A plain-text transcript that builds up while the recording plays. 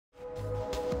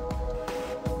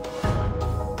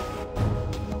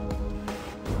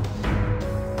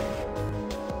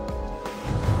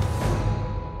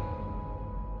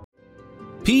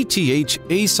PTH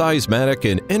Aseismatic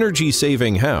and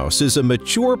energy-saving house is a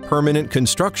mature permanent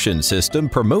construction system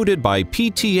promoted by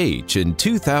PTH in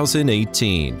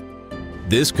 2018.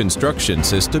 This construction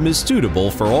system is suitable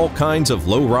for all kinds of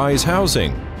low-rise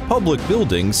housing, public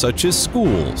buildings such as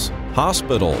schools,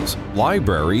 hospitals,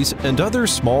 libraries, and other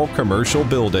small commercial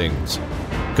buildings.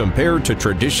 Compared to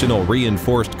traditional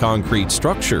reinforced concrete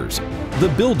structures,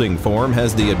 the building form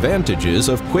has the advantages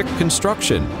of quick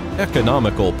construction,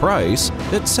 economical price,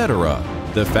 etc.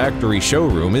 The factory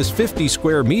showroom is 50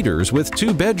 square meters with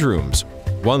 2 bedrooms,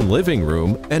 1 living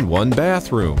room, and 1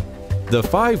 bathroom. The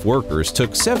 5 workers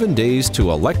took 7 days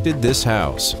to elected this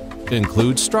house.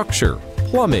 Includes structure,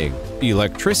 plumbing,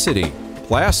 electricity,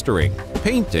 plastering,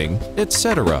 painting,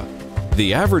 etc.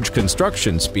 The average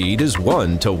construction speed is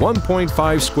 1 to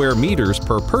 1.5 square meters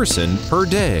per person per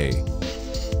day.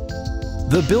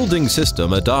 The building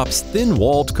system adopts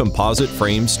thin-walled composite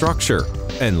frame structure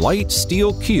and light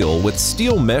steel keel with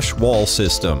steel mesh wall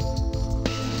system.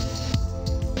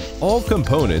 All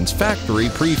components factory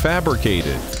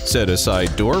prefabricated.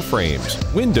 Set-aside door frames,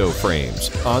 window frames.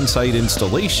 On-site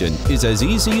installation is as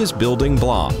easy as building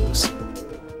blocks.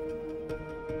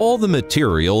 All the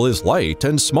material is light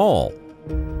and small,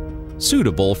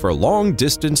 suitable for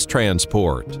long-distance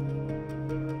transport.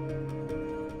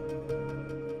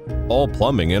 All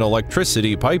plumbing and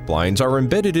electricity pipelines are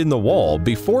embedded in the wall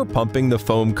before pumping the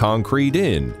foam concrete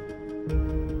in.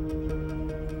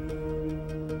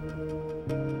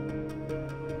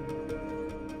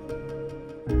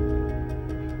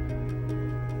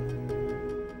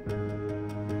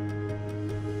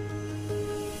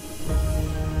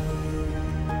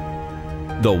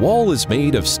 The wall is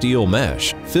made of steel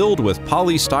mesh filled with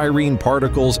polystyrene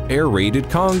particles aerated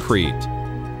concrete.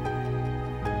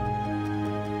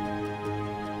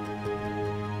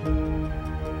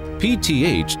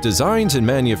 PTH designs and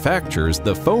manufactures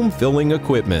the foam filling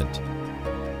equipment.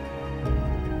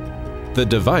 The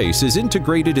device is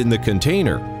integrated in the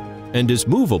container and is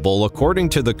movable according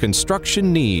to the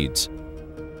construction needs.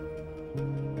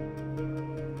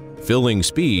 Filling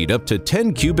speed up to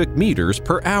 10 cubic meters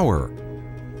per hour.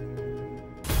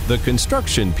 The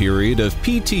construction period of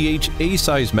PTH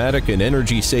Aseismatic and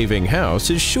energy-saving house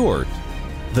is short.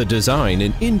 The design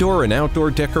and indoor and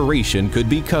outdoor decoration could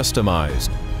be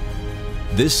customized.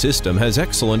 This system has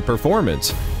excellent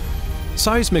performance.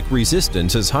 Seismic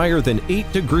resistance is higher than 8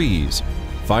 degrees.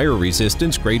 Fire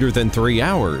resistance greater than 3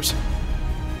 hours.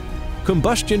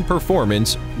 Combustion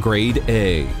performance grade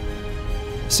A.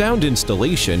 Sound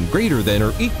installation greater than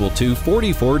or equal to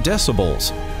 44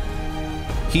 decibels.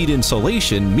 Heat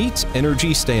insulation meets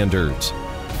energy standards.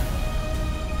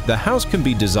 The house can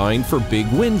be designed for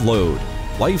big wind load.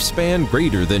 Lifespan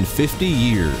greater than 50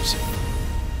 years.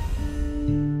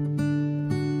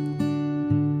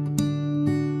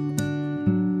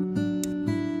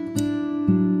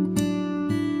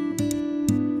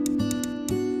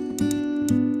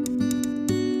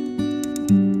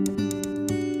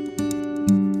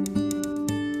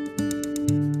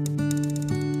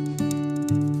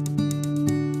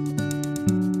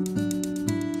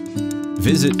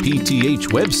 Visit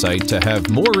PTH website to have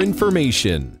more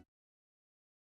information.